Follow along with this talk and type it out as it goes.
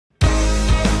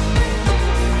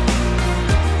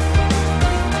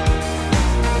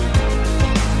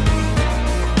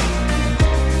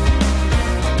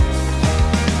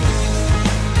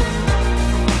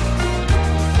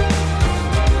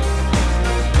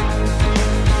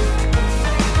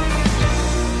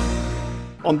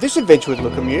On this adventure with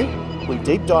Lukimyu, we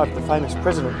deep dive the famous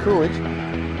President Coolidge,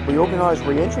 we organise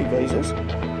re-entry visas,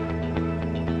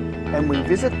 and we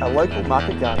visit a local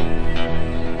market garden.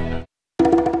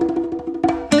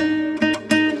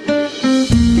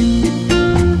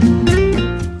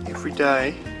 Every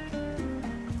day,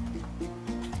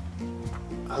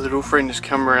 our little friend has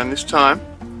come around this time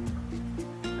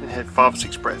and had 5 or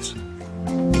 6 breaths.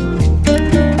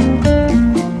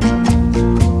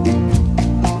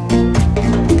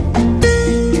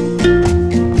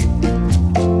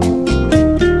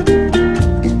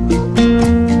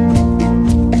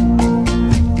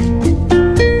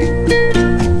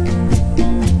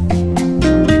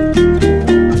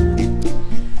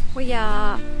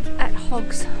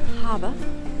 Harbour,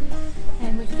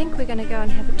 and we think we're going to go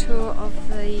and have a tour of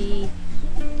the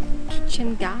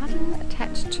kitchen garden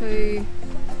attached to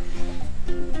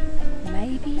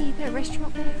maybe the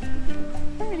restaurant there.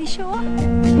 Not really sure.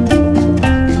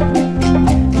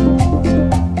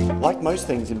 Like most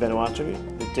things in Vanuatu,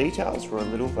 the details were a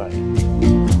little vague.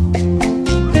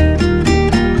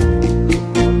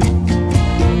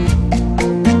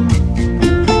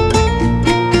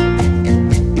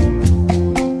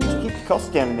 Costs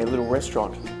down in their little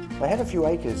restaurant, they had a few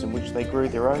acres in which they grew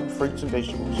their own fruits and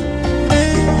vegetables.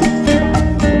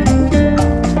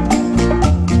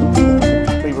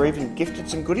 We were even gifted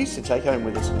some goodies to take home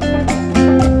with us.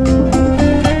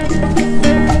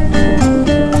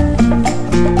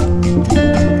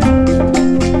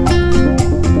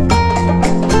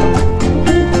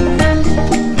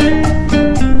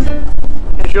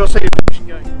 How's your celebration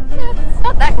going? Yeah, it's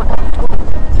not that much.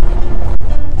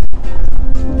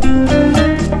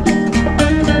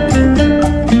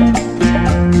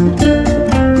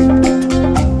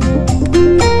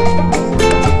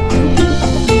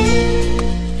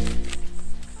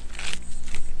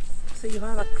 So you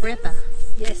have a creta?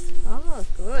 Yes. Oh,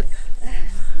 good.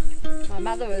 My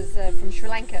mother was from Sri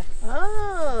Lanka.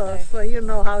 Oh, so you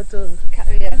know how to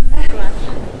Yeah. scratch.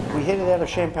 We headed out of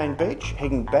Champagne Beach,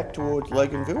 heading back towards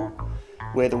Loganville,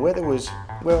 where the weather was,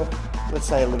 well, let's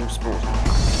say a little sporty.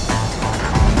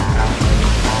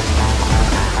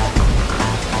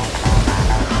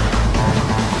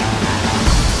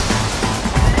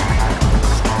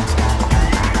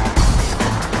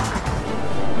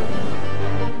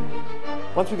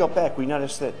 Once we got back, we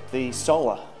noticed that the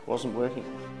solar wasn't working.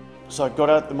 So I got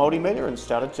out the multimeter and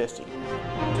started testing.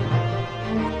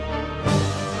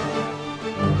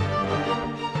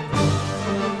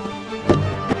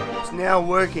 It's now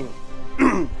working.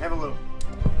 Have a look.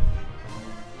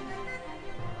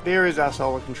 There is our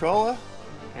solar controller,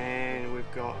 and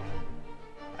we've got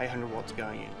 800 watts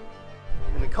going in.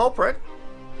 And the culprit,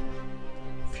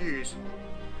 fuse.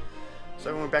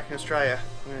 So when we're back in Australia,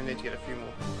 we're going to need to get a few more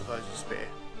of those to spare.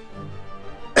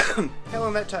 How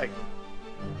long did that take?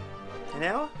 An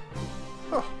hour?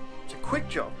 Oh, it's a quick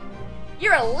job.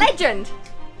 You're a legend!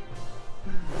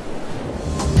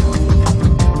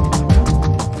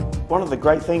 One of the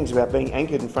great things about being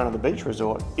anchored in front of the beach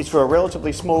resort is for a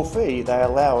relatively small fee they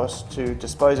allow us to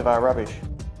dispose of our rubbish.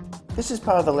 This is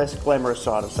part of the less glamorous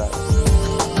side of sailing.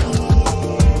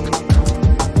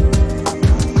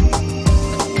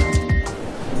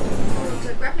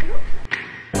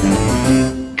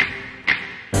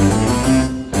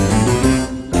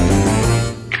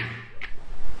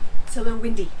 It's a little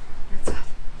windy outside.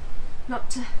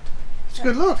 Not It's a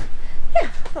good look. yeah,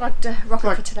 thought I'd rock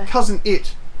it for today. Cousin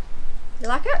It. You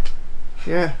like it?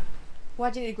 Yeah. Why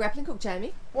do you need a grappling hook,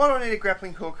 Jamie? Why do I need a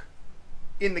grappling hook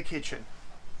in the kitchen?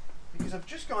 Because I've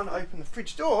just gone to open the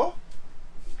fridge door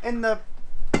and the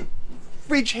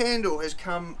fridge handle has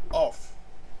come off.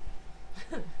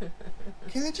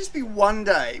 Can there just be one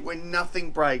day when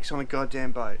nothing breaks on a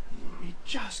goddamn boat? It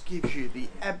just gives you the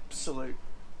absolute...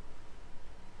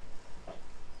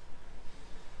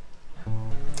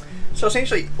 So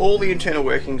essentially all the internal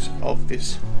workings of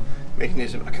this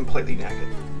mechanism are completely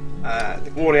knackered.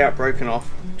 The board out, broken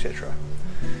off, etc.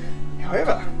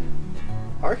 However,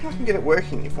 I reckon I can get it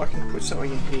working if I can put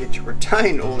something in here to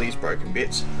retain all these broken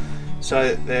bits,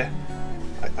 so that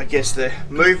I guess the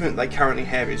movement they currently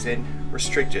have is then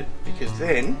restricted, because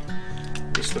then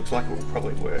this looks like it will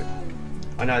probably work.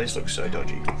 I know this looks so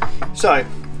dodgy. So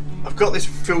I've got this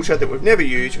filter that we've never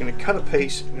used. I'm going to cut a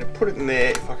piece, I'm going to put it in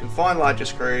there. If I can find larger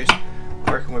screws,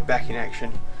 I reckon we're back in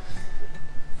action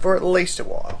for at least a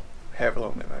while, however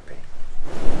long that might be.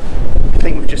 I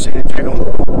think we've just seen a dugong.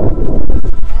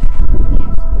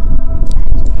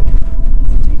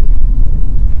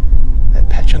 That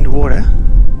patch underwater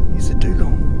is a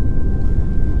dugong.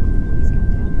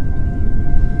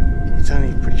 It's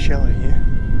only pretty shallow here.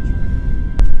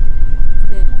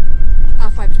 Yeah,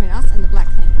 halfway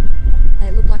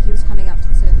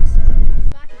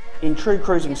true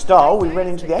cruising style, we ran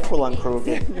into the Aquilon crew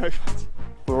again. No.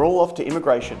 We're all off to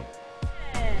immigration.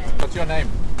 What's your name?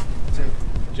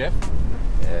 Jeff?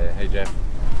 Yeah, hey Jeff.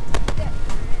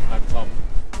 I'm Tom.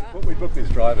 Well, we booked this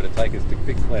driver to take us to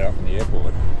pick Claire up from the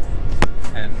airport,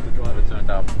 and the driver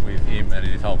turned up with him and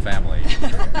his whole family,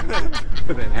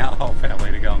 but then our whole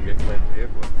family to go and get Claire from the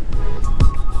airport.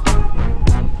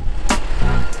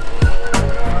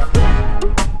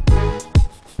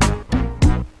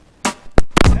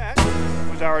 That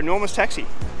was our enormous taxi.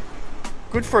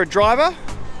 Good for a driver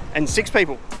and 6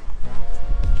 people.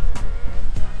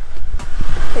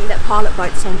 I think that pilot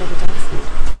boat's on better days.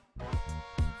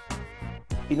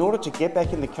 In order to get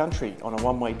back in the country on a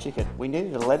one-way ticket, we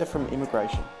needed a letter from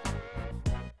immigration.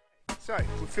 So,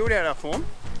 we filled out our form.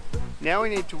 Now we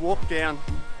need to walk down,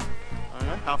 I don't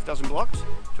know, half a dozen blocks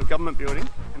to a government building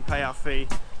and pay our fee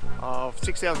of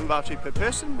 6,000 baht per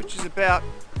person, which is about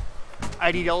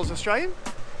 $80 Australian.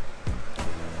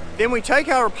 Then we take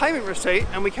our payment receipt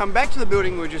and we come back to the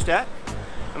building we were just at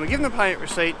and we give them the payment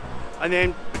receipt, and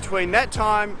then between that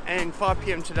time and 5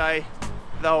 PM today,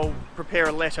 they'll prepare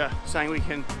a letter saying we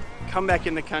can come back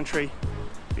in the country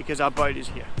because our boat is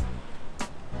here.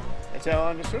 That's how I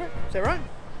understood it. Is that right?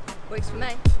 Works for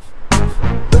me.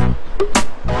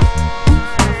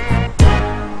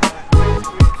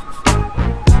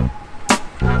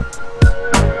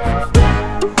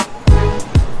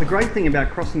 The great thing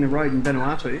about crossing the road in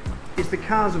Vanuatu is the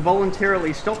cars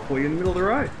voluntarily stop for you in the middle of the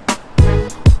road.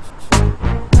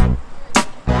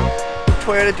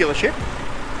 Toyota dealership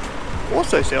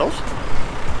also sells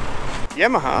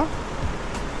Yamaha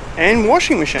and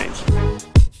washing machines.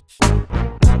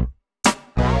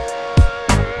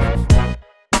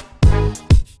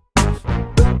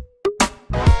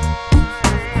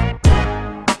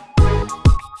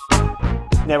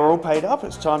 Now we're all paid up,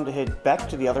 it's time to head back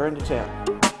to the other end of town.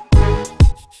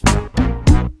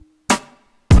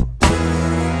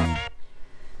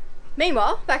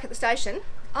 Meanwhile, back at the station,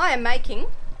 I am making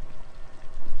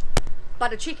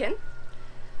butter chicken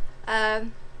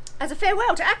as a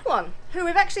farewell to Aquilon, who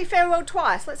we've actually farewelled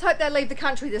twice. Let's hope they leave the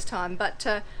country this time, but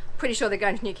pretty sure they're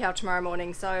going to Newcastle tomorrow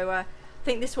morning, so I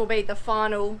think this will be the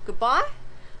final goodbye.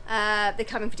 They're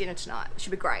coming for dinner tonight. It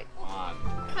should be great.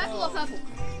 Purple or purple?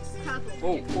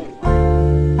 Purple.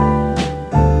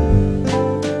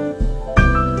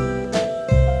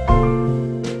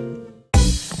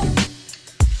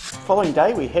 Following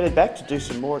day, we headed back to do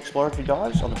some more exploratory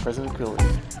dives on the President Coolidge.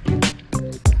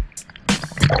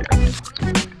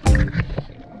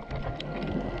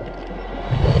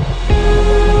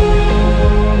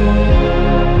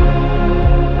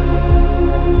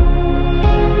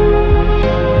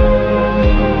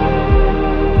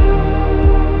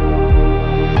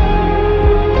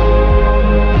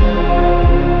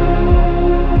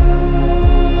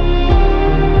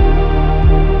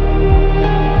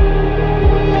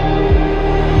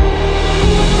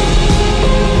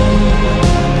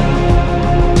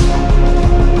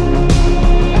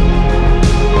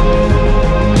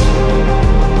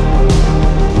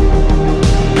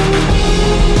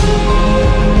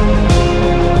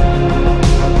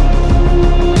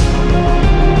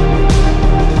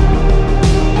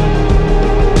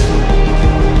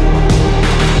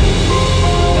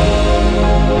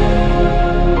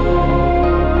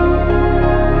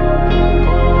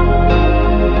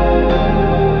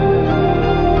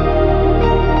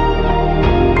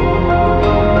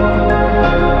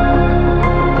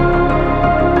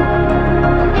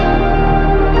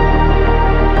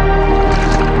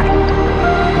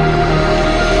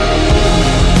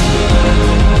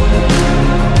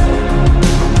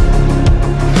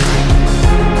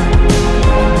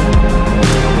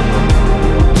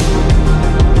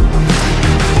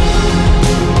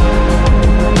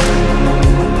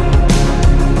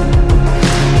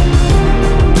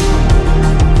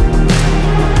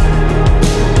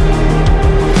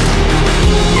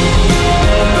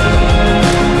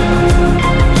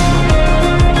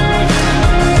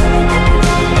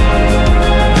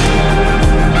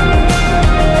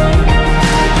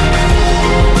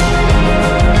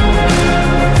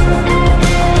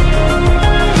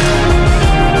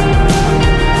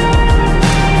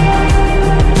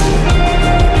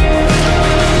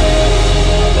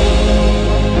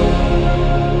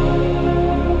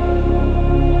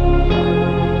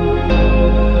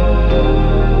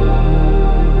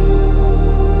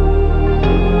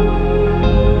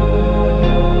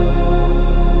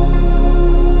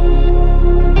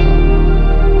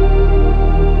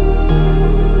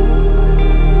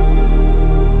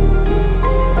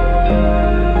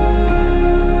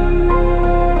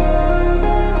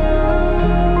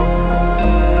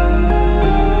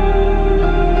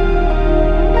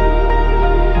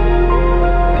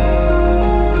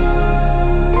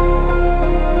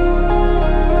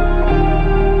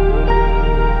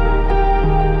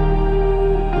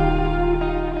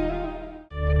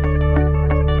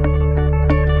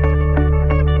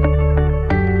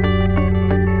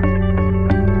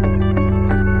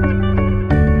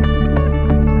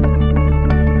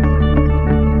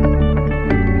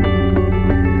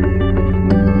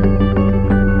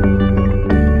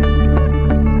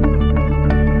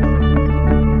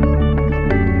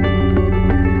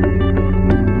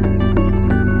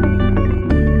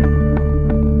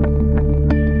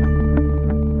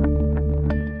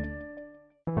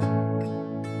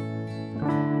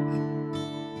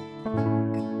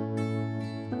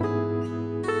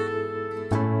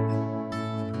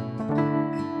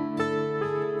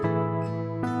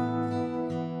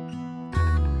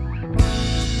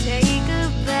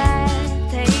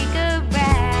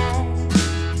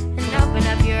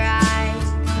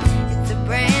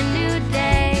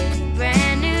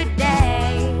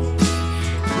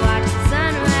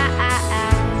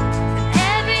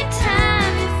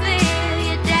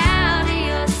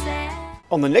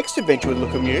 On the next adventure with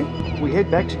Lukimyu, we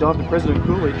head back to dive the President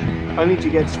Coolidge, only to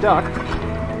get stuck,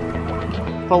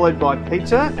 followed by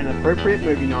pizza and an appropriate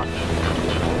movie night.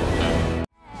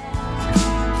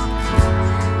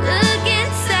 Look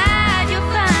inside,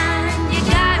 you'll find you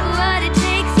got what it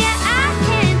takes. Yeah, I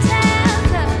can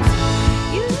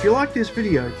tell. If you like this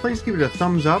video, please give it a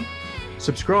thumbs up,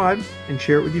 subscribe and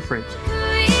share it with your friends.